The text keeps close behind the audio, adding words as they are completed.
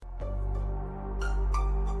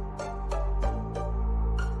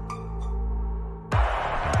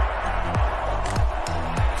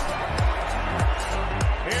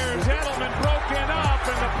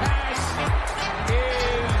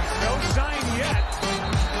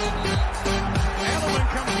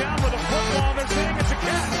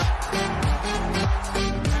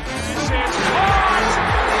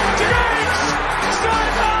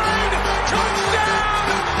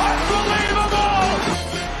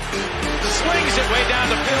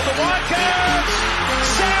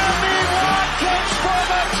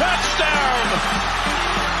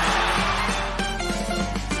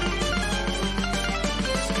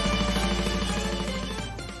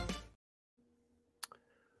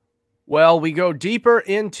Well, we go deeper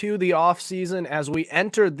into the offseason as we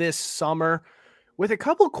enter this summer with a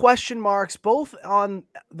couple question marks, both on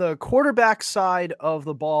the quarterback side of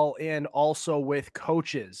the ball and also with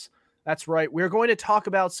coaches. That's right. We're going to talk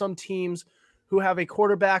about some teams who have a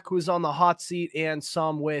quarterback who's on the hot seat and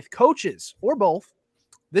some with coaches or both.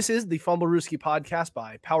 This is the Fumblerooski podcast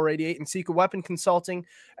by Power 88 and Secret Weapon Consulting.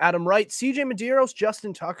 Adam Wright, CJ Medeiros,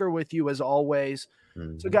 Justin Tucker with you as always.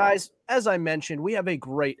 So, guys, as I mentioned, we have a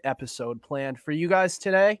great episode planned for you guys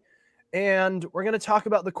today, and we're going to talk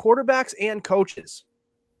about the quarterbacks and coaches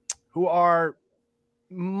who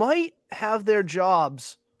might have their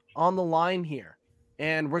jobs on the line here.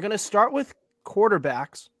 And we're going to start with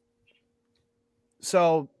quarterbacks.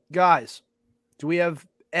 So, guys, do we have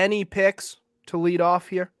any picks to lead off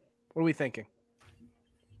here? What are we thinking?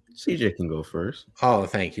 CJ can go first. Oh,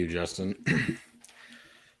 thank you, Justin.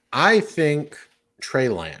 I think Trey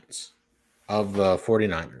Lance of the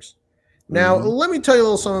 49ers. Now, let me tell you a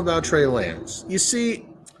little something about Trey Lance. You see,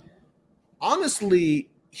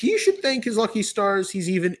 honestly, he should thank his lucky stars he's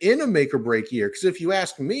even in a make-or-break year. Because if you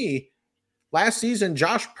ask me, last season,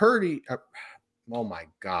 Josh Purdy, oh my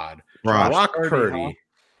God. Brock Purdy. Huh?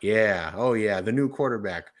 Yeah. Oh, yeah. The new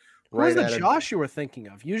quarterback. Who was the Josh you were thinking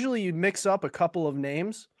of? Usually you'd mix up a couple of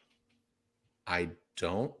names. I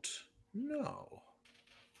don't know.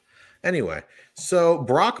 Anyway, so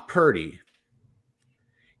Brock Purdy,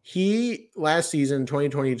 he last season,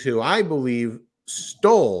 2022, I believe,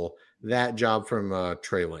 stole that job from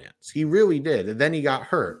Trey Lance. He really did. And then he got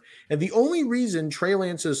hurt. And the only reason Trey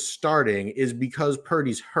Lance is starting is because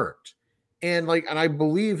Purdy's hurt. And I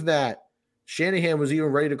believe that Shanahan was even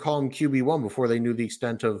ready to call him QB1 before they knew the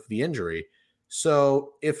extent of the injury.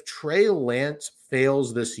 So if Trey Lance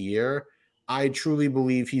fails this year, I truly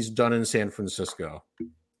believe he's done in San Francisco.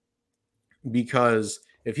 Because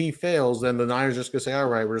if he fails, then the Niners are just going to say, all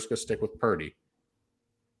right, we're just going to stick with Purdy.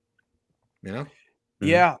 You know?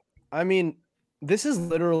 Yeah. I mean, this is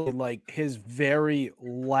literally like his very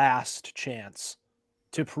last chance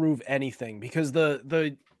to prove anything because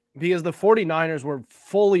the 49ers were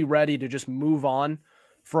fully ready to just move on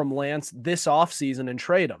from Lance this offseason and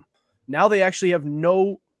trade him. Now they actually have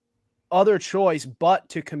no other choice but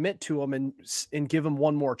to commit to him and give him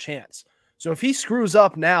one more chance. So if he screws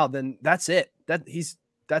up now, then that's it.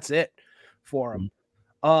 That's it for him.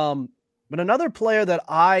 But another player that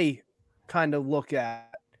I kind of look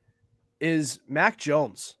at is Mac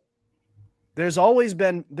Jones. There has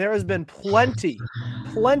been plenty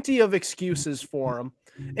of excuses for him.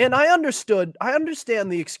 And I understand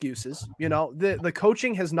the excuses. You know, the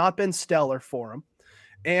coaching has not been stellar for him.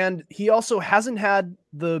 And he also hasn't had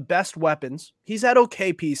the best weapons. He's had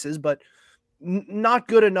okay pieces, but not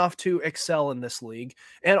good enough to excel in this league.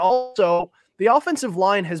 And also, the offensive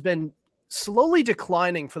line has been slowly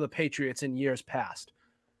declining for the Patriots in years past.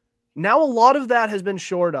 Now a lot of that has been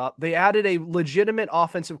shored up. They added a legitimate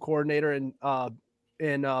offensive coordinator in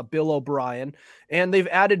Bill O'Brien, and they've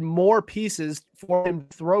added more pieces for him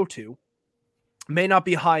to throw to. May not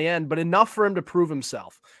be high end, but enough for him to prove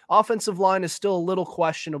himself. Offensive line is still a little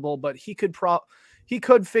questionable, but he could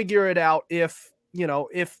figure it out if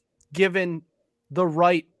given the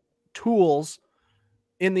right tools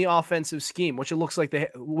in the offensive scheme, which it looks like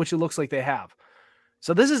they have.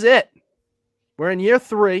 So this is it. We're in year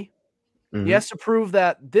 3. He has to prove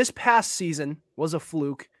that this past season was a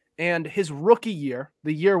fluke, and his rookie year,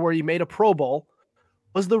 the year where he made a Pro Bowl,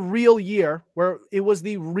 was the real year where it was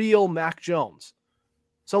the real Mac Jones.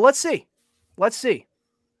 So let's see.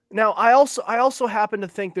 Now, I also happen to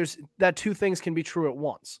think that two things can be true at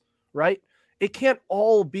once, right? It can't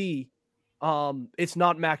all be it's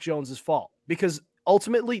not Mac Jones's fault, because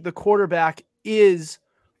ultimately the quarterback is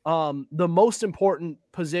the most important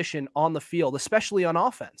position on the field, especially on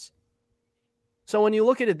offense. So when you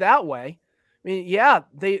look at it that way, I mean, yeah,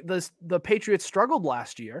 the Patriots struggled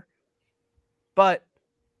last year, but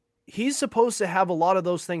he's supposed to have a lot of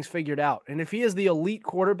those things figured out. And if he is the elite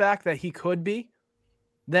quarterback that he could be,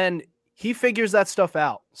 then he figures that stuff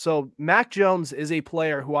out. So Mac Jones is a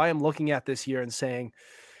player who I am looking at this year and saying,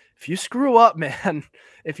 if you screw up, man,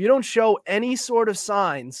 if you don't show any sort of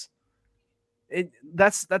signs,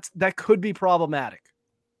 that could be problematic.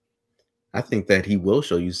 I think that he will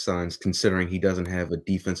show you signs, considering he doesn't have a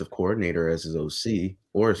defensive coordinator as his OC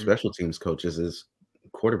or a special teams coach as his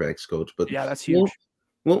quarterbacks coach. But yeah, that's huge.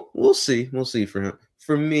 We'll see. We'll see for him.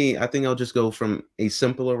 For me, I think I'll just go from a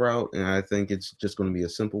simpler route, and I think it's just going to be a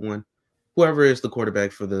simple one. Whoever is the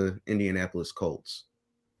quarterback for the Indianapolis Colts.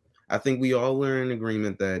 I think we all are in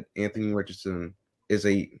agreement that Anthony Richardson is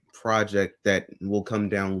a project that will come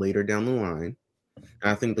down later down the line.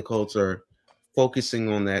 I think the Colts are focusing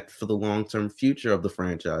on that for the long-term future of the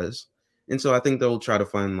franchise. And so I think they'll try to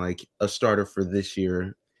find like a starter for this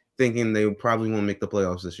year, thinking they probably won't make the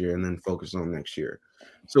playoffs this year and then focus on next year.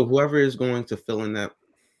 So whoever is going to fill in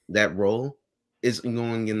that role is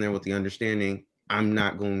going in there with the understanding I'm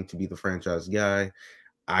not going to be the franchise guy.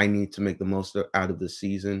 I need to make the most out of the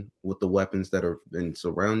season with the weapons that I'm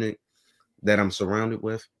surrounded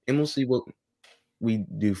with, and we'll see what we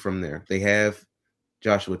do from there. They have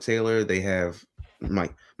Joshua Taylor, they have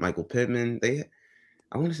Michael Pittman.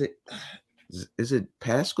 I want to say, is it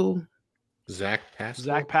Pascal? Zach Pascal.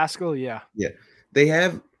 Zach Pascal, yeah. Yeah, they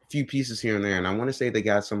have a few pieces here and there, and I want to say they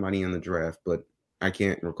got somebody in the draft, but I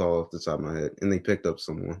can't recall off the top of my head. And they picked up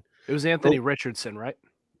someone. It was Anthony Richardson, right?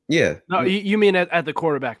 Yeah. No, you mean at the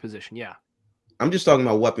quarterback position? Yeah. I'm just talking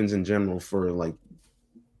about weapons in general for like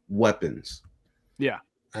weapons. Yeah.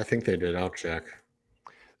 I think they did. I'll check.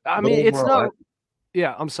 I mean, it's not.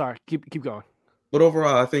 Yeah, I'm sorry. Keep going. But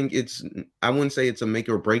overall, I think I wouldn't say it's a make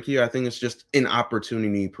or break year. I think it's just an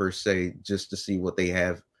opportunity per se, just to see what they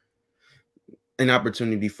have. An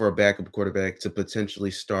opportunity for a backup quarterback to potentially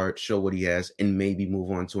start, show what he has, and maybe move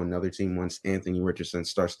on to another team once Anthony Richardson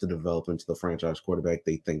starts to develop into the franchise quarterback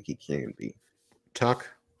they think he can be. Tuck?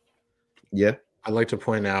 Yeah. I'd like to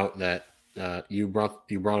point out that you brought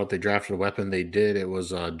up they drafted a weapon. They did. It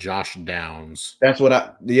was Josh Downs. That's a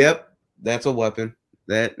weapon.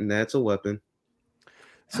 That's a weapon.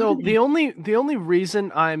 So the only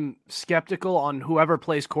reason I'm skeptical on whoever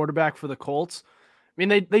plays quarterback for the Colts, I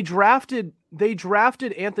mean they drafted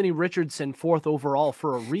Anthony Richardson 4th overall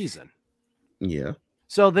for a reason. Yeah.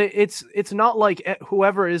 So it's not like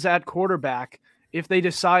whoever is at quarterback, if they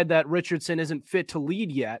decide that Richardson isn't fit to lead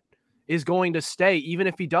yet, is going to stay even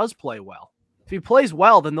if he does play well. If he plays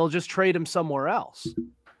well, then they'll just trade him somewhere else.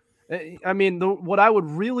 I mean, what I would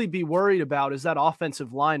really be worried about is that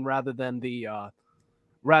offensive line rather than the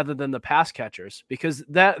pass catchers, because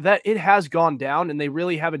that it has gone down and they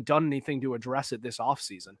really haven't done anything to address it this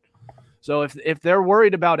offseason. So if they're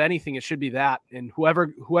worried about anything, it should be that, and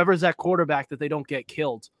whoever's that quarterback, that they don't get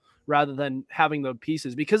killed rather than having the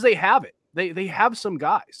pieces, because they have it. They have some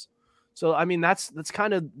guys. So I mean that's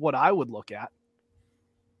kind of what I would look at.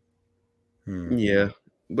 Yeah.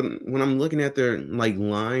 But when I'm looking at their like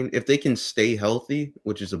line, if they can stay healthy,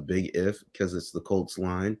 which is a big if because it's the Colts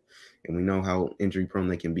line, and we know how injury prone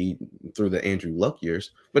they can be through the Andrew Luck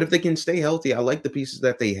years. But if they can stay healthy, I like the pieces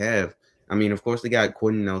that they have. I mean, of course, they got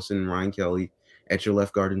Quentin Nelson and Ryan Kelly at your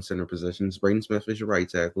left guard and center positions. Braden Smith is your right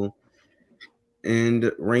tackle,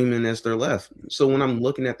 and Raymond as their left. So when I'm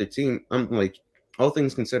looking at the team, I'm like, all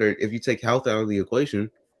things considered, if you take health out of the equation,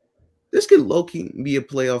 this could low-key be a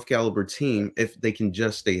playoff caliber team if they can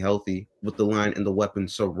just stay healthy with the line and the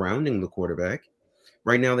weapons surrounding the quarterback.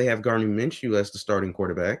 Right now, they have Gardner Minshew as the starting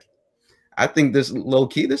quarterback. I think this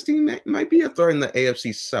team might be a threat in the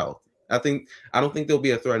AFC South. I don't think they'll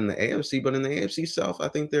be a threat in the AFC, but in the AFC South, I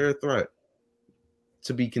think they're a threat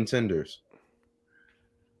to be contenders.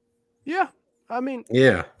 Yeah, I mean,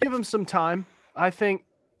 give them some time. I think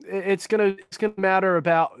it's gonna matter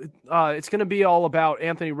about it's gonna be all about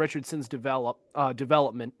Anthony Richardson's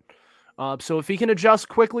development. So if he can adjust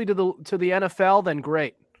quickly to the NFL, then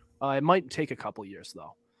great. It might take a couple years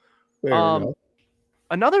though.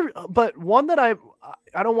 But one that I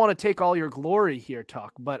don't want to take all your glory here,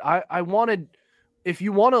 Tuck, but I wanted, if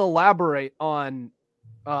you want to elaborate on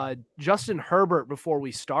Justin Herbert before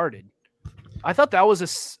we started, I thought that was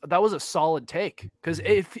a solid take, because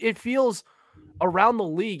it feels around the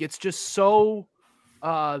league, it's just so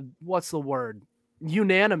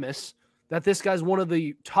unanimous that this guy's one of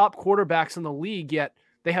the top quarterbacks in the league, yet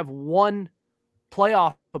they have one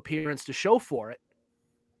playoff appearance to show for it.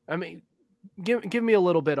 I mean, give me a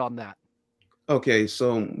little bit on that. Okay,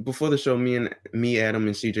 so before the show, me, Adam,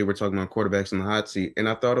 and CJ were talking about quarterbacks in the hot seat, and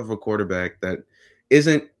I thought of a quarterback that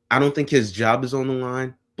I don't think his job is on the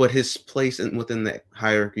line, but his place within the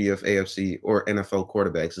hierarchy of AFC or NFL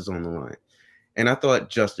quarterbacks is on the line. And I thought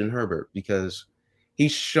Justin Herbert, because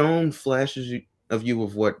he's shown flashes of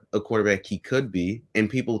what a quarterback he could be, and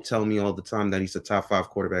people tell me all the time that he's a top 5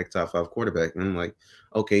 quarterback, and I'm like,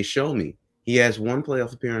 okay, show me. He has one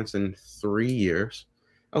playoff appearance in 3 years.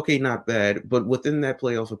 Okay, not bad. But within that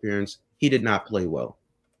playoff appearance, he did not play well.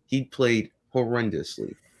 He played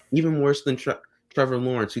horrendously. Even worse than Trevor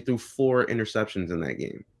Lawrence, who threw 4 interceptions in that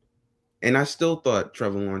game. And I still thought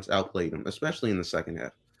Trevor Lawrence outplayed him, especially in the second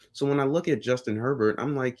half. So when I look at Justin Herbert,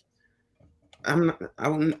 I'm like,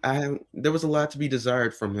 there was a lot to be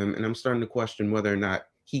desired from him, and I'm starting to question whether or not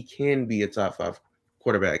he can be a top 5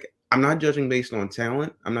 quarterback. I'm not judging based on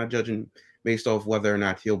talent. I'm not judging based off whether or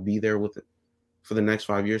not he'll be there with for the next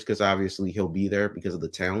 5 years because obviously he'll be there because of the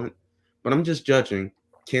talent. But I'm just judging,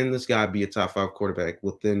 can this guy be a top 5 quarterback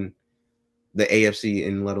within the AFC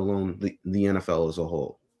and let alone the NFL as a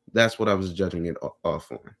whole? That's what I was judging it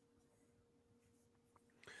off on.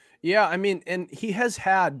 Yeah, I mean, and he has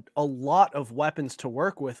had a lot of weapons to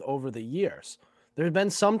work with over the years. There have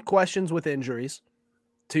been some questions with injuries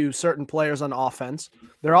to certain players on offense.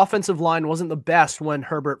 Their offensive line wasn't the best when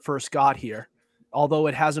Herbert first got here, although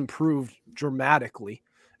it has improved dramatically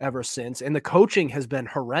ever since. And the coaching has been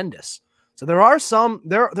horrendous. So there are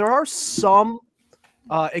some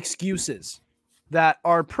excuses that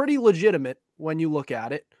are pretty legitimate when you look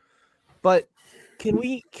at it. But can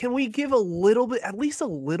we give a little bit, at least a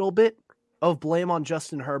little bit, of blame on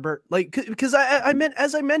Justin Herbert? Like, because I meant,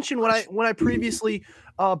 as I mentioned when I previously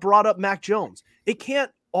brought up Mac Jones, it can't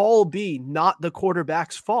all be not the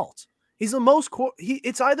quarterback's fault. He's the most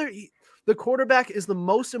it's either the quarterback is the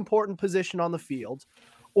most important position on the field,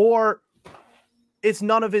 or it's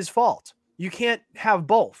none of his fault. You can't have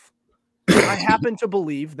both. I happen to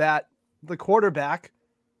believe that the quarterback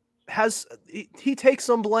he takes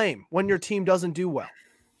some blame when your team doesn't do well.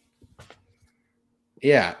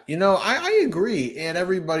 Yeah, I agree. And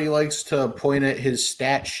everybody likes to point at his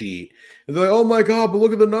stat sheet. And they're like, oh my God, but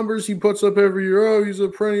look at the numbers he puts up every year. Oh, he's a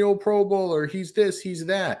perennial Pro Bowler. He's this, he's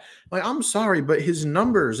that. Like, I'm sorry, but his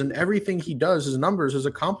numbers and everything he does, his numbers, his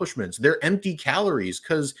accomplishments, they're empty calories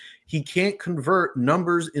because he can't convert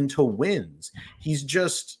numbers into wins. He's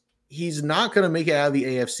not going to make it out of the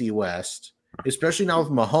AFC West, especially now with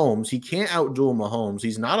Mahomes. He can't outduel Mahomes.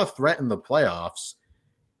 He's not a threat in the playoffs.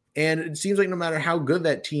 And it seems like no matter how good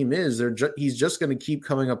that team is, he's just going to keep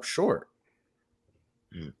coming up short.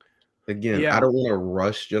 Again, I don't want to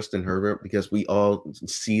rush Justin Herbert because we all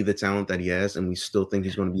see the talent that he has and we still think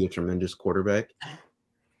he's going to be a tremendous quarterback.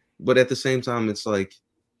 But at the same time, it's like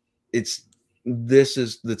this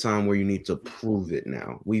is the time where you need to prove it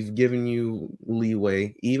now. We've given you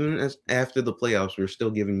leeway. Even as after the playoffs, we're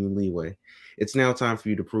still giving you leeway. It's now time for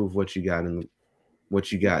you to prove what you got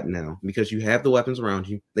now, because you have the weapons around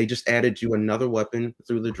you. They just added you another weapon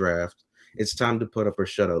through the draft. It's time to put up or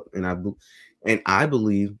shut up. And I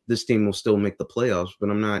believe this team will still make the playoffs,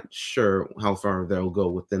 but I'm not sure how far they'll go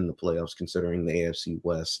within the playoffs, considering the AFC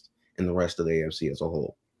West and the rest of the AFC as a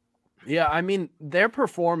whole. Yeah, I mean, their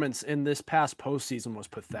performance in this past postseason was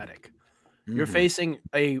pathetic. Mm-hmm. You're facing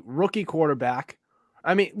a rookie quarterback.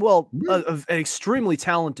 I mean, an extremely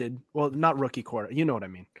talented, not rookie quarterback. You know what I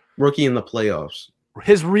mean. Rookie in the playoffs.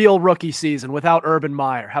 His real rookie season without Urban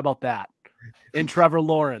Meyer. How about that? And Trevor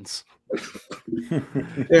Lawrence.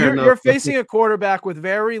 You're facing a quarterback with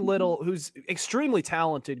very little, who's extremely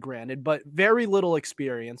talented, granted, but very little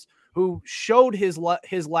experience, who showed his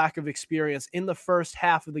lack of experience in the first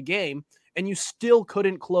half of the game, and you still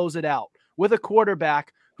couldn't close it out with a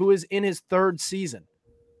quarterback who is in his third season.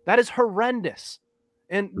 That is horrendous.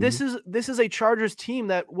 And this is a Chargers team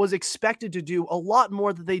that was expected to do a lot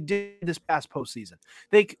more than they did this past postseason.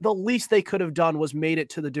 The least they could have done was made it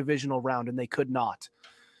to the divisional round, and they could not.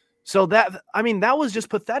 So that was just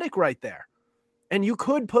pathetic right there. And you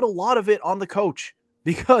could put a lot of it on the coach,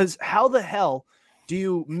 because how the hell do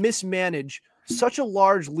you mismanage such a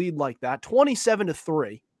large lead like that,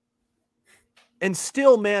 27-3, and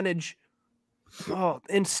still manage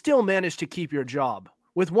to keep your job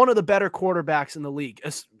with one of the better quarterbacks in the league,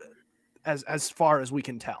 as far as we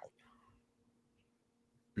can tell?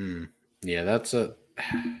 Yeah,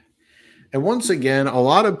 and once again, a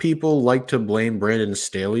lot of people like to blame Brandon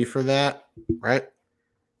Staley for that, right?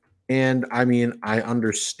 And I mean, I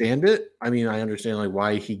understand it. I mean, I understand like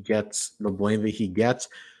why he gets the blame that he gets.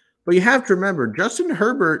 But you have to remember, Justin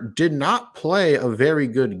Herbert did not play a very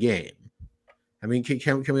good game. I mean,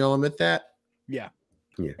 can we all admit that? Yeah.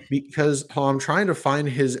 Yeah. Because I'm trying to find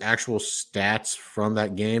his actual stats from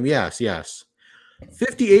that game. Yes.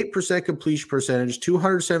 58% completion percentage,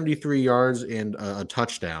 273 yards, and a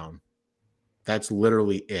touchdown. That's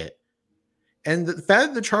literally it. And the fact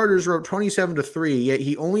that the Chargers were up 27-3, yet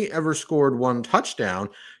he only ever scored one touchdown,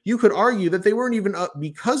 you could argue that they weren't even up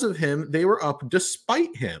because of him. They were up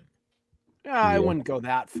despite him. I wouldn't go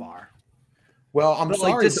that far. Well, I'm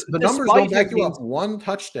sorry. The numbers don't back you up one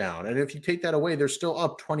touchdown. And if you take that away, they're still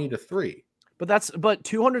up 20-3. But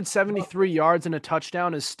 273 yards and a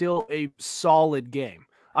touchdown is still a solid game.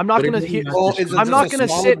 I'm not going to hear. I'm not going to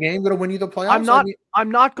sit. Game going to win you the playoffs. I'm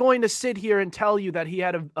not going to sit here and tell you that he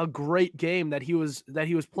had a great game, that he was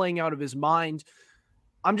playing out of his mind.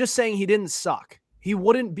 I'm just saying he didn't suck. He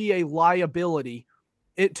wouldn't be a liability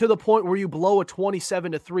to the point where you blow a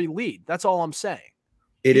 27-3 lead. That's all I'm saying.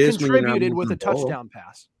 He contributed with a touchdown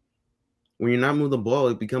pass. when you're not moving the ball,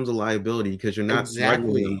 it becomes a liability because you're not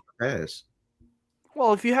regularly on the pass.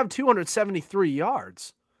 Well, if you have 273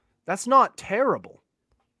 yards, that's not terrible.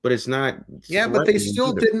 But it's not. Yeah, but they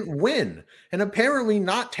still didn't win. And apparently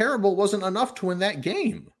not terrible wasn't enough to win that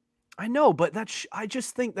game. I know, but I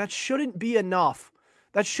just think that shouldn't be enough.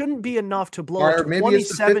 That shouldn't be enough to blow a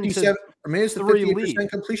 27 to or maybe it's the 58%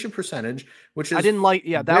 completion percentage, which is I didn't like.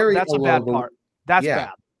 Yeah, that's a bad part. That's bad.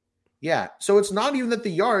 Yeah. So it's not even that the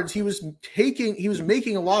yards he was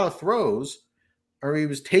making a lot of throws, but he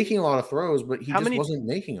just wasn't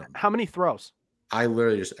making them. How many throws? I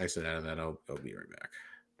literally just exited out of that. I'll be right back.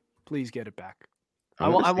 Please get it back.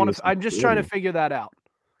 I'm just trying to figure that out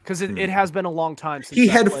because it has been a long time since he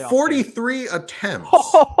had 43 attempts.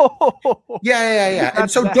 Yeah. And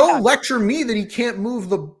so don't lecture me that he can't move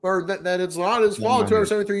that it's not his fault.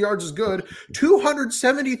 273 yards is good.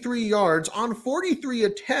 273 yards on 43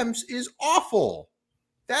 attempts is awful.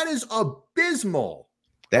 That is abysmal.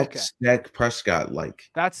 That's Dak Prescott like.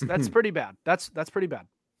 That's pretty bad. That's pretty bad.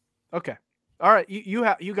 Okay. All right.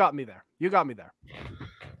 You got me there.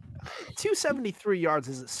 273 yards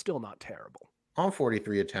is still not terrible. On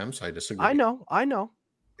 43 attempts, I disagree. I know.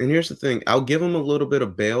 And here's the thing. I'll give him a little bit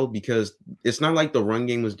of bail because it's not like the run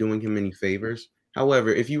game was doing him any favors.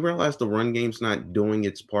 However, if you realize the run game's not doing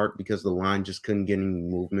its part because the line just couldn't get any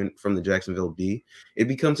movement from the Jacksonville D, it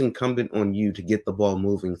becomes incumbent on you to get the ball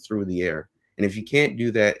moving through the air. And if you can't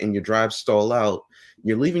do that and your drives stall out,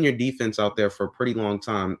 you're leaving your defense out there for a pretty long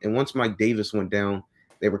time. And once Mike Davis went down,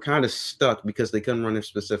 they were kind of stuck because they couldn't run their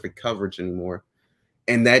specific coverage anymore.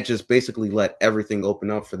 And that just basically let everything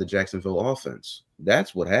open up for the Jacksonville offense.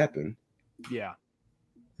 That's what happened. Yeah.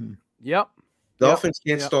 Yep. The offense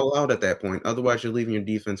can't stall out at that point. Otherwise, you're leaving your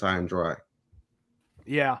defense high and dry.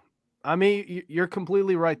 Yeah. I mean, you're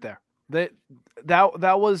completely right there.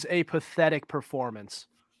 That was a pathetic performance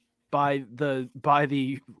by the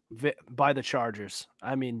Chargers.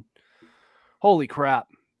 I mean, holy crap.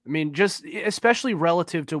 I mean, just especially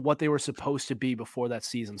relative to what they were supposed to be before that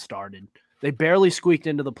season started. They barely squeaked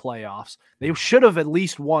into the playoffs. They should have at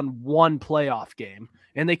least won one playoff game,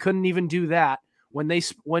 and they couldn't even do that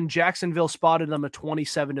when Jacksonville spotted them a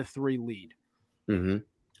 27-3 lead. Mm-hmm.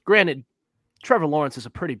 Granted, Trevor Lawrence is a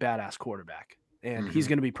pretty badass quarterback, and he's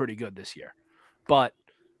going to be pretty good this year. But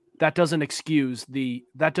that doesn't excuse the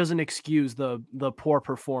poor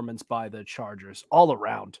performance by the Chargers all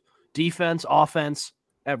around. Defense, offense,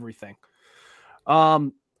 everything.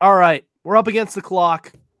 All right, we're up against the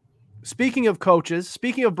clock. Speaking of coaches,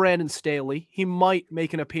 speaking of Brandon Staley, he might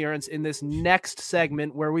make an appearance in this next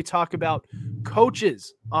segment where we talk about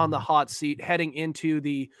coaches on the hot seat heading into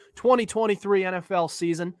the 2023 NFL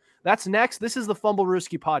season. That's next. This is the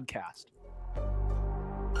Fumblerooski podcast.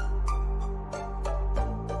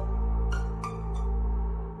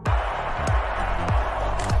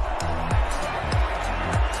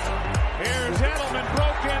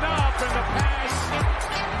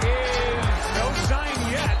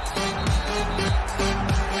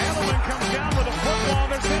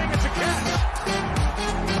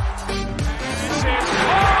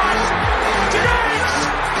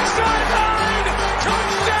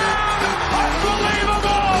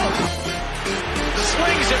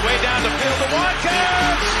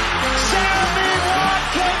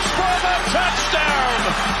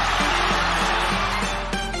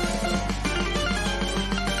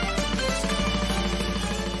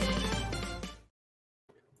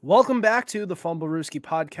 Welcome back to the Fumblerooski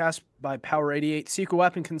podcast by Power 88, Secret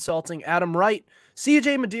Weapon Consulting, Adam Wright,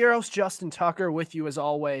 CJ Medeiros, Justin Tucker with you as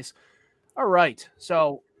always. All right,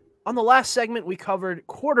 so on the last segment, we covered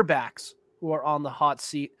quarterbacks who are on the hot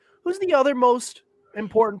seat. Who's the other most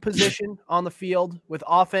important position on the field with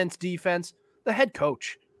offense, defense? The head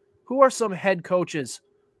coach. Who are some head coaches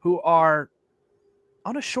who are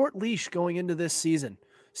on a short leash going into this season?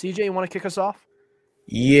 CJ, you want to kick us off?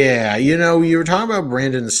 Yeah, you were talking about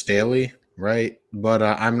Brandon Staley, right? But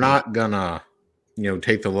I'm not gonna,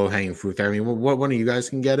 take the low-hanging fruit there. I mean, one of you guys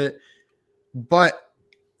can get it. But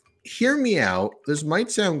hear me out. This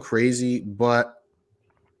might sound crazy, but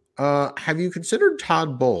have you considered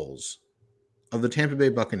Todd Bowles of the Tampa Bay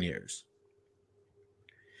Buccaneers?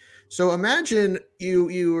 So imagine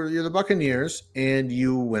you're the Buccaneers and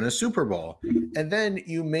you win a Super Bowl, and then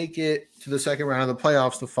you make it to the second round of the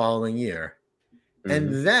playoffs the following year.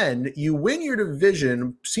 And then you win your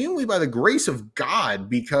division seemingly by the grace of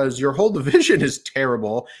God because your whole division is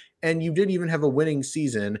terrible and you didn't even have a winning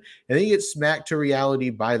season. And then you get smacked to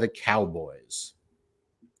reality by the Cowboys.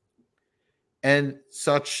 And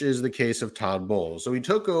such is the case of Todd Bowles. So he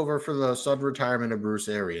took over for the sudden retirement of Bruce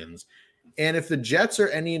Arians. And if the Jets are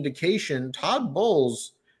any indication, Todd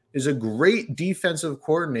Bowles is a great defensive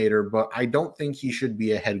coordinator, but I don't think he should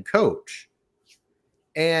be a head coach.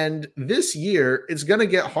 And this year, it's going to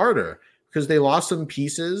get harder because they lost some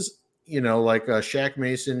pieces, like Shaq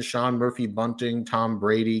Mason, Sean Murphy-Bunting, Tom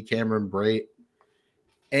Brady, Cameron Brate.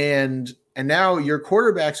 And now your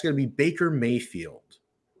quarterback's going to be Baker Mayfield.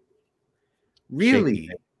 Really?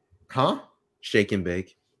 Huh? Shake and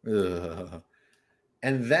bake. Ugh.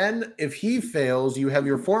 And then if he fails, you have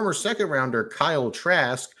your former second rounder, Kyle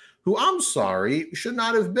Trask, who I'm sorry, should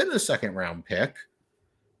not have been a second round pick.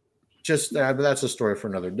 But that's a story for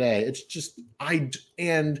another day. It's just,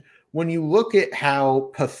 and when you look at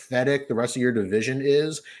how pathetic the rest of your division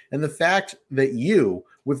is, and the fact that you,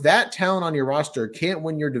 with that talent on your roster, can't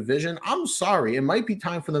win your division, I'm sorry. It might be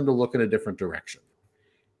time for them to look in a different direction.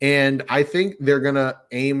 And I think they're going to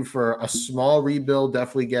aim for a small rebuild,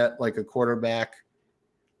 definitely get like a quarterback,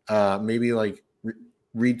 maybe like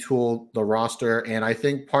retool the roster. And I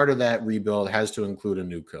think part of that rebuild has to include a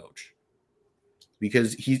new coach.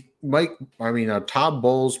 Because Todd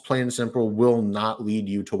Bowles, plain and simple, will not lead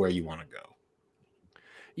you to where you want to go.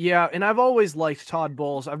 Yeah, and I've always liked Todd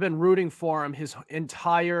Bowles. I've been rooting for him his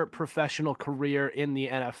entire professional career in the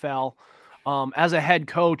NFL as a head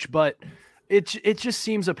coach, but it just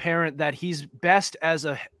seems apparent that he's best as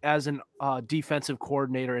an defensive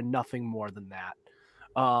coordinator and nothing more than that.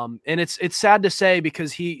 And it's sad to say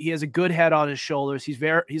because he has a good head on his shoulders. He's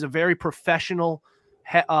a very professional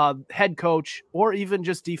head coach or even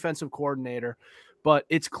just defensive coordinator, but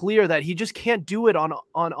it's clear that he just can't do it on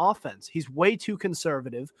offense. He's way too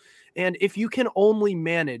conservative. And if you can only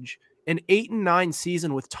manage an 8-9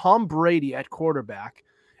 season with Tom Brady at quarterback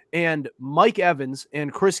and Mike Evans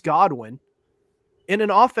and Chris Godwin in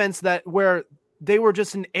an offense where they were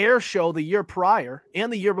just an air show the year prior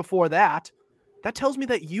and the year before that tells me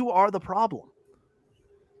that you are the problem.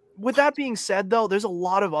 With that being said, though, there's a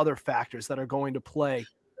lot of other factors that are going to play.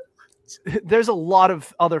 There's a lot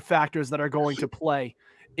of other factors that are going to play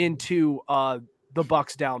into the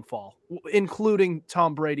Bucs' downfall, including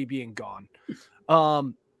Tom Brady being gone.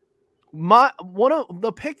 One of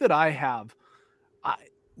the pick that I have.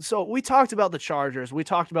 So we talked about the Chargers. We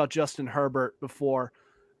talked about Justin Herbert before.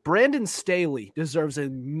 Brandon Staley deserves a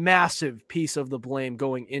massive piece of the blame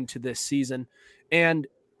going into this season, and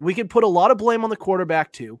we could put a lot of blame on the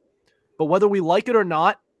quarterback too. But whether we like it or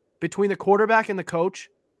not, between the quarterback and the coach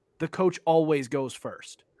always goes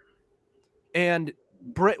first. And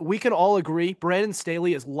we can all agree Brandon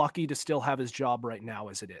Staley is lucky to still have his job right now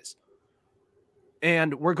as it is.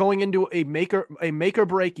 And we're going into a make or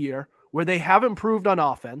break year where they have improved on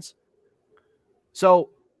offense. So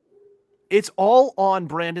it's all on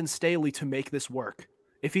Brandon Staley to make this work.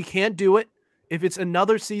 If he can't do it, if it's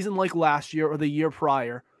another season like last year or the year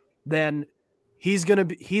prior, then he's gonna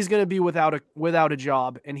be without a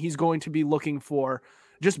job, and he's going to be looking for,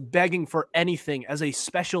 just begging for anything as a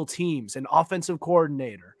special teams, an offensive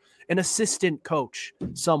coordinator, an assistant coach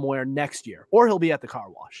somewhere next year, or he'll be at the car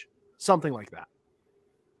wash, something like that.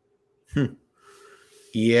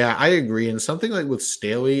 Yeah, I agree. And something like with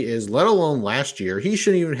Staley is, let alone last year, he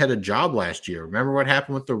shouldn't even had a job last year. Remember what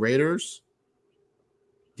happened with the Raiders?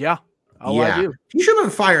 Yeah. I do. He should have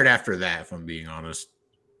been fired after that, if I'm being honest.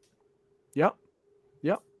 Yep.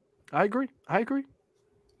 I agree.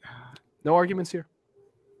 No arguments here.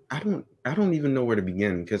 I don't even know where to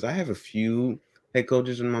begin because I have a few head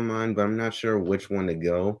coaches in my mind, but I'm not sure which one to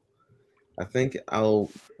go. I think I'll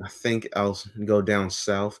go down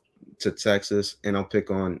south to Texas and I'll pick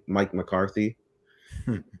on Mike McCarthy.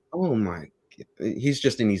 Oh my, he's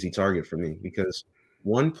just an easy target for me because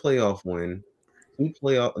one playoff win,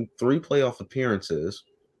 three playoff appearances.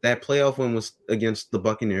 That playoff win was against the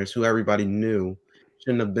Buccaneers, who everybody knew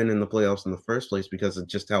shouldn't have been in the playoffs in the first place because of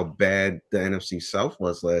just how bad the NFC South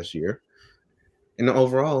was last year. And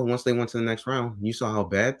overall, once they went to the next round, you saw how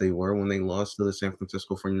bad they were when they lost to the San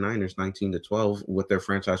Francisco 49ers 19-12 with their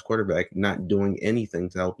franchise quarterback not doing anything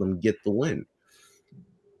to help them get the win.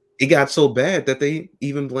 It got so bad that they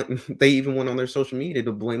even went on their social media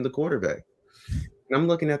to blame the quarterback. And I'm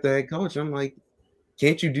looking at the head coach, I'm like,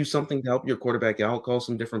 can't you do something to help your quarterback out? Call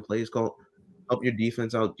some different plays, help your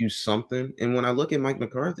defense out, do something. And when I look at Mike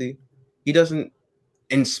McCarthy, he doesn't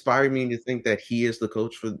inspire me to think that he is the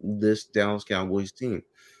coach for this Dallas Cowboys team.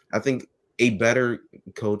 I think a better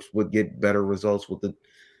coach would get better results with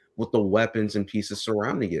the weapons and pieces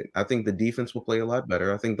surrounding it. I think the defense will play a lot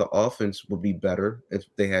better. I think the offense would be better if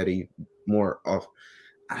they had a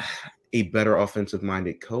better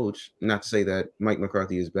offensive-minded coach. Not to say that Mike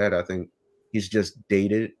McCarthy is bad. I think he's just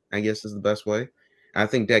dated, I guess is the best way. I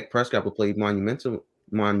think Dak Prescott would play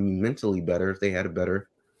monumentally better if they had a better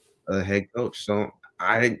head coach. So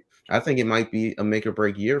I think it might be a make or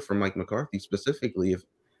break year for Mike McCarthy, specifically if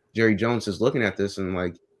Jerry Jones is looking at this and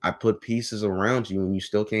like, I put pieces around you and you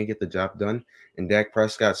still can't get the job done, and Dak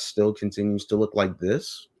Prescott still continues to look like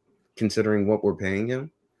this, considering what we're paying him.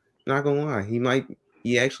 Not gonna lie,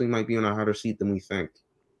 he actually might be on a hotter seat than we think.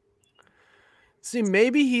 See,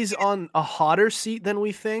 maybe he's on a hotter seat than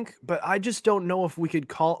we think, but I just don't know if we could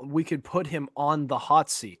put him on the hot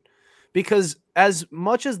seat. Because as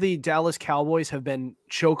much as the Dallas Cowboys have been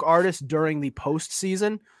choke artists during the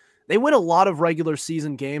postseason, they win a lot of regular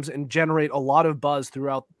season games and generate a lot of buzz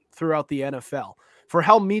throughout the NFL. For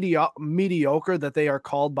how mediocre that they are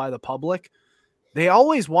called by the public, they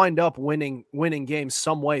always wind up winning games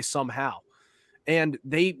some way, somehow. And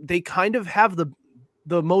they kind of have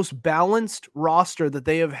the most balanced roster that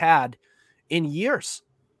they have had in years.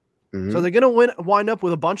 Mm-hmm. So they're going to wind up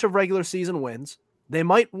with a bunch of regular season wins.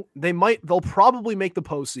 They'll probably make the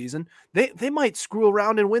postseason. They might screw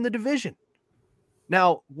around and win the division.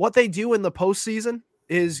 Now, what they do in the postseason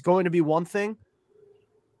is going to be one thing,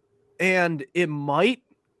 and it might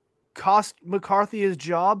cost McCarthy his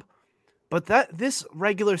job, but this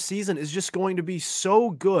regular season is just going to be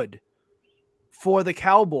so good for the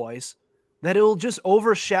Cowboys that it will just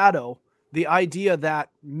overshadow the idea that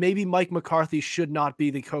maybe Mike McCarthy should not be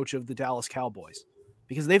the coach of the Dallas Cowboys,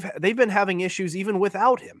 because they've been having issues even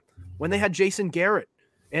without him. When they had Jason Garrett,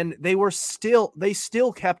 and they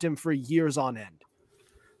still kept him for years on end.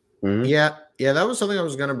 Mm-hmm. Yeah, that was something I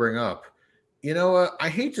was going to bring up. You know, I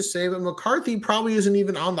hate to say it, but McCarthy probably isn't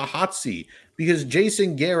even on the hot seat, because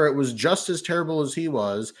Jason Garrett was just as terrible as he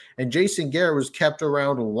was, and Jason Garrett was kept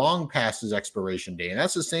around long past his expiration date. And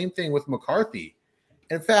that's the same thing with McCarthy.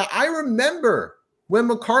 In fact, I remember when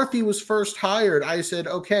McCarthy was first hired, I said,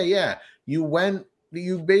 okay, yeah, you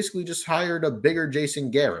basically just hired a bigger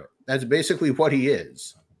Jason Garrett. That's basically what he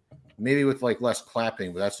is. Maybe with like less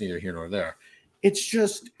clapping, but that's neither here nor there. It's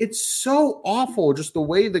so awful, just the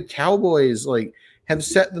way the Cowboys like have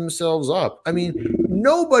set themselves up. I mean,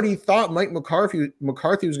 nobody thought Mike McCarthy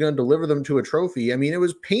was going to deliver them to a trophy. I mean, it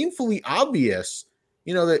was painfully obvious,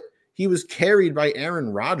 you know, that he was carried by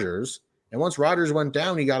Aaron Rodgers, and once Rodgers went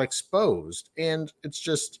down, he got exposed. And it's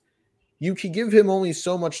just, you can give him only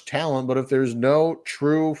so much talent, but if there's no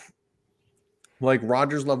true like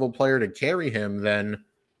Rodgers level player to carry him, then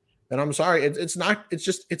I'm sorry, it's not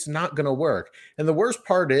going to work. And the worst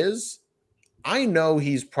part is, I know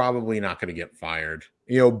he's probably not going to get fired,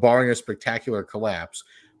 you know, barring a spectacular collapse.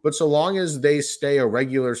 But so long as they stay a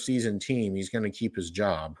regular season team, he's going to keep his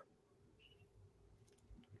job.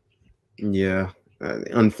 Yeah,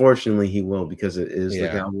 unfortunately he will, because it is the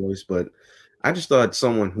Cowboys. But I just thought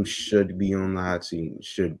someone who should be on the hot seat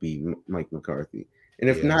should be Mike McCarthy. And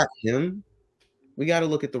if not him, we got to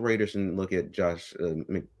look at the Raiders and look at Josh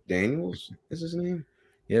McDaniels. Is his name?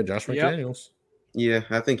 Yeah, Josh McDaniels. Yeah,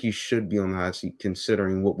 I think he should be on the hot seat,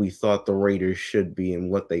 considering what we thought the Raiders should be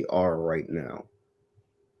and what they are right now.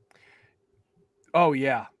 Oh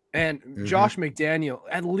yeah, and Josh McDaniel.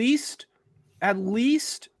 At least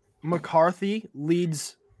McCarthy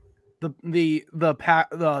leads the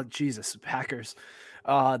Packers.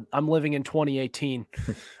 I'm living in 2018.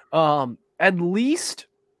 At least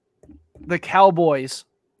the Cowboys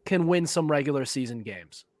can win some regular season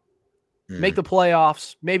games, make the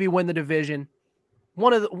playoffs, maybe win the division.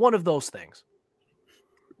 One of those things.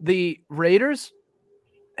 The Raiders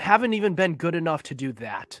haven't even been good enough to do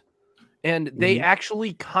that. And they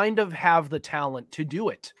actually kind of have the talent to do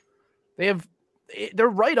it. They're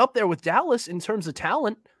right up there with Dallas in terms of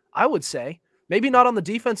talent, I would say. Maybe not on the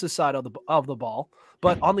defensive side of the ball,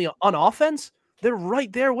 but on offense, they're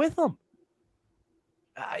right there with them.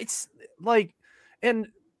 It's like, and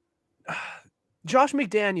Josh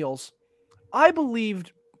McDaniels, I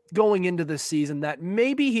believed going into this season that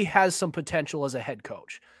maybe he has some potential as a head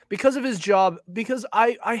coach because of his job, because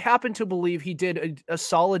I happen to believe he did a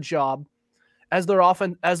solid job as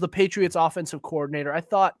the Patriots offensive coordinator. I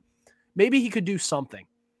thought maybe he could do something.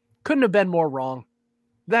 Couldn't have been more wrong.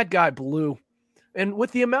 That guy blew. And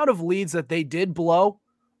with the amount of leads that they did blow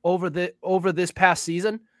over this past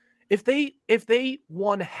season, if they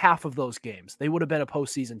won half of those games, they would have been a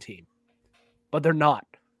postseason team. But they're not.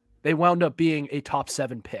 They wound up being a top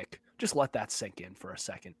 7 pick. Just let that sink in for a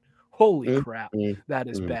second. Holy crap. That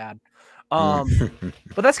is bad. But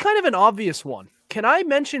that's kind of an obvious one. Can I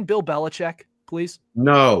mention Bill Belichick, please?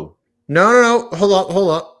 No.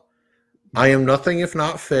 Hold up. I am nothing if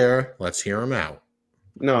not fair. Let's hear him out.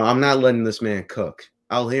 No, I'm not letting this man cook.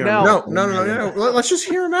 I'll hear him out. No. Let's just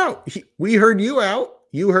hear him out. We heard you out.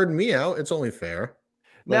 You heard me out. It's only fair.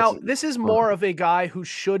 Now, this is more of a guy who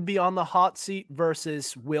should be on the hot seat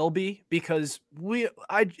versus will be, because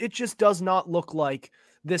it just does not look like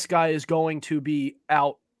this guy is going to be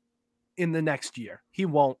out in the next year. He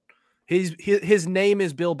won't. His name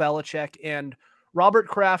is Bill Belichick, and Robert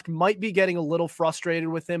Kraft might be getting a little frustrated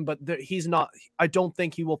with him, but he's not. I don't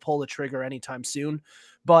think he will pull the trigger anytime soon.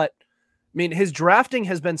 But I mean, his drafting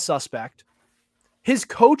has been suspect. His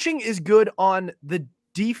coaching is good on the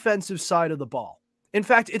defensive side of the ball. In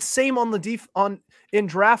fact, it's same on in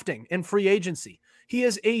drafting and free agency. He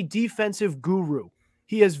is a defensive guru.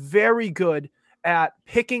 He is very good at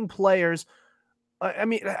picking players. I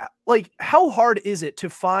mean, like, how hard is it to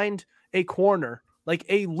find a corner, like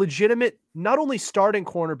a legitimate, not only starting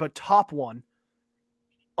corner, but top one,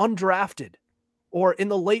 undrafted or in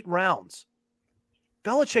the late rounds?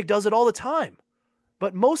 Belichick does it all the time.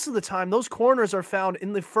 But most of the time, those corners are found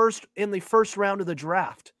in the first round of the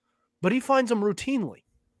draft. But he finds them routinely.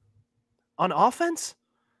 On offense,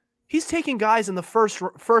 he's taking guys in the first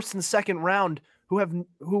and second round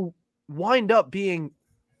who wind up being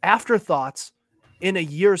afterthoughts in a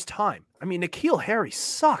year's time. I mean, N'Keal Harry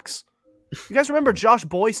sucks. You guys remember Josh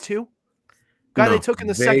Boyce too? Guy they took in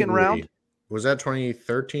the second round. Was that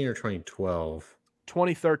 2013 or 2012?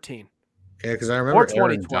 2013. Yeah, because I remember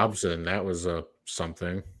Aaron Dobson. That was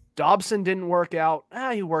something. Dobson didn't work out.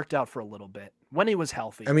 He worked out for a little bit when he was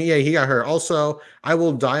healthy. I mean, yeah, he got hurt. Also, I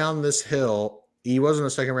will die on this hill. He wasn't a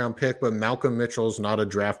second round pick, but Malcolm Mitchell's not a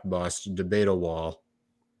draft bust. Debate a wall.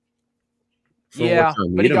 Yeah,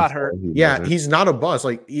 but he got hurt. Yeah, he's not a bust.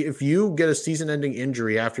 Like, if you get a season-ending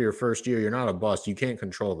injury after your first year, you're not a bust. You can't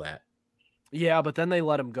control that. Yeah, but then they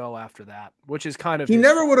let him go after that, which is kind of he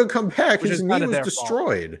never would have come back. His knee was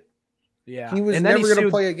destroyed. Fault. Yeah, he was never going to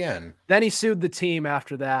play again. Then he sued the team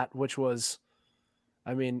after that, which was,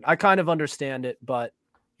 I mean, I kind of understand it, but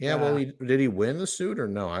yeah. Well, did he win the suit or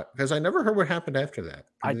no? Because I never heard what happened after that.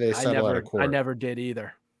 I never did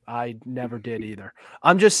either.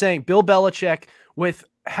 I'm just saying, Bill Belichick, with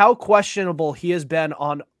how questionable he has been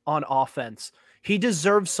on offense, he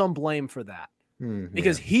deserves some blame for that.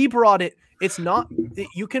 Because he brought it. It's not,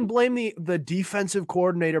 you can blame the defensive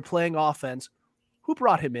coordinator playing offense. Who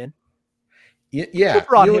brought him in? Yeah. Who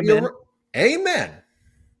brought him in? Amen.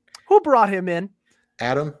 Who brought him in?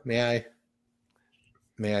 Adam, may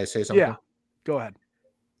I say something? Yeah, go ahead.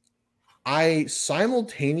 I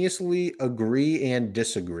simultaneously agree and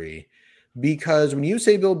disagree, because when you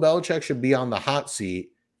say Bill Belichick should be on the hot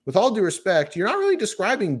seat, with all due respect, you're not really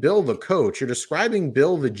describing Bill the coach. You're describing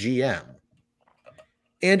Bill the GM.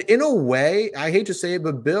 And in a way, I hate to say it,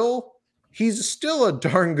 but Bill, he's still a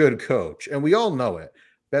darn good coach, and we all know it.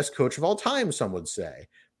 Best coach of all time, some would say.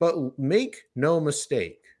 But make no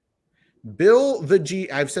mistake, Bill the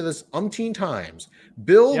I've said this umpteen times,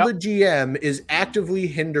 Bill the GM is actively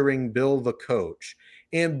hindering Bill the coach.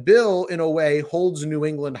 And Bill, in a way, holds New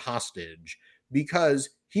England hostage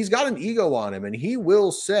because he's got an ego on him, and he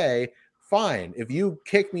will say, fine, if you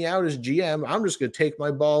kick me out as GM, I'm just going to take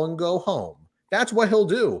my ball and go home. That's what he'll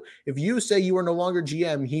do. If you say you are no longer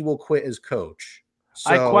GM, he will quit as coach.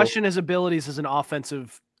 So, I question his abilities as an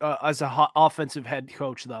offensive head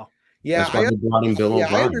coach, though. Yeah, I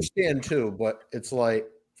understand too, but it's like,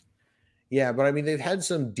 yeah, but I mean, they've had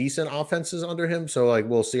some decent offenses under him, so like,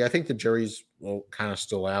 we'll see. I think the jury's kind of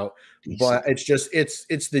still out, but it's just it's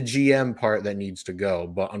the GM part that needs to go.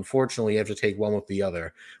 But unfortunately, you have to take one with the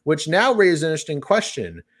other, which now raises an interesting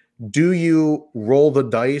question. Do you roll the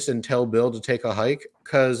dice and tell Bill to take a hike?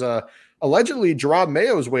 Because allegedly, Gerard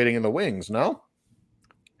Mayo is waiting in the wings, no?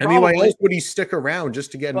 I mean, why else would he stick around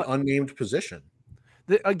just to get an unnamed position?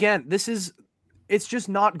 It's just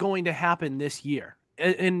not going to happen this year,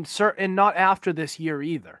 and not after this year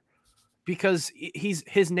either, because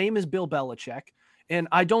his name is Bill Belichick, and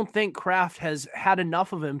I don't think Kraft has had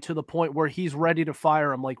enough of him to the point where he's ready to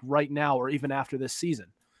fire him like right now or even after this season.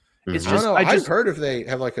 It's just, I've heard if they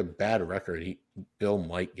have like a bad record, Bill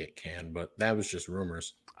might get canned, but that was just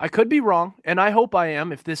rumors. I could be wrong, and I hope I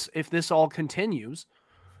am if this all continues.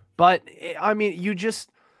 But I mean,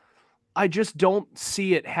 I just don't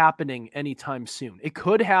see it happening anytime soon. It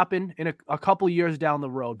could happen in a couple years down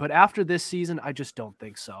the road, but after this season, I just don't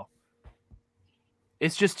think so.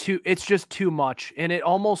 It's just too much, and it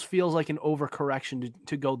almost feels like an overcorrection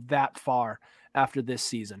to go that far after this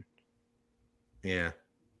season. Yeah.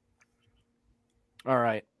 All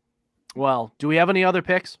right. Well, do we have any other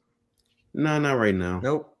picks? No, not right now.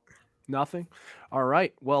 Nope. Nothing? All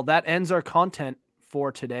right. Well, that ends our content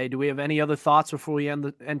for today. Do we have any other thoughts before we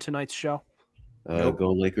end tonight's show? Nope.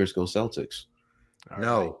 Go Lakers, go Celtics.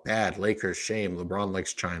 Bad. Lakers, shame. LeBron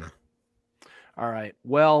likes China. All right.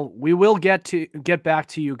 Well, we will get back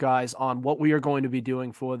to you guys on what we are going to be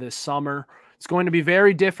doing for this summer. It's going to be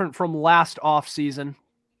very different from last off season,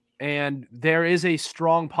 and there is a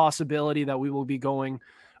strong possibility that we will be going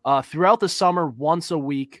throughout the summer once a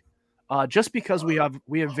week, just because we have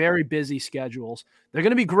very busy schedules. They're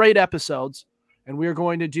going to be great episodes, and we are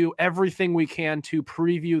going to do everything we can to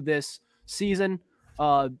preview this season.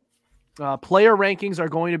 Player rankings are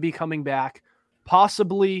going to be coming back,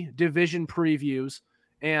 possibly division previews,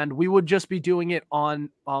 and we would just be doing it on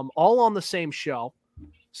all on the same show.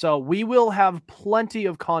 So we will have plenty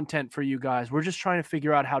of content for you guys. We're just trying to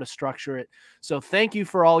figure out how to structure it. So thank you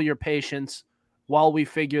for all your patience while we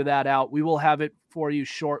figure that out. We will have it for you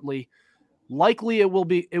shortly. Likely it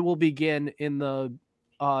will begin in the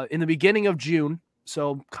beginning of June.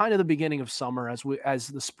 So kind of the beginning of summer as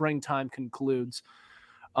the springtime concludes.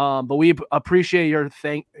 But we appreciate your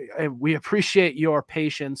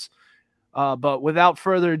patience. But without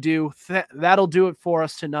further ado, that'll do it for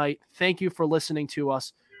us tonight. Thank you for listening to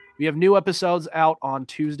us. We have new episodes out on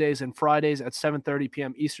Tuesdays and Fridays at 7:30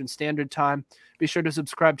 p.m. Eastern Standard Time. Be sure to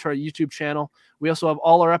subscribe to our YouTube channel. We also have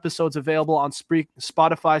all our episodes available on Spotify,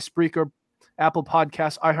 Spreaker, Apple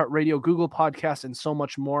Podcasts, iHeartRadio, Google Podcasts, and so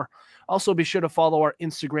much more. Also, be sure to follow our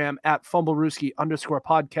Instagram at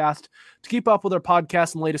Fumblerooski_podcast to keep up with our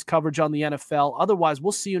podcast and latest coverage on the NFL. Otherwise,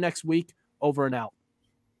 we'll see you next week. Over and out.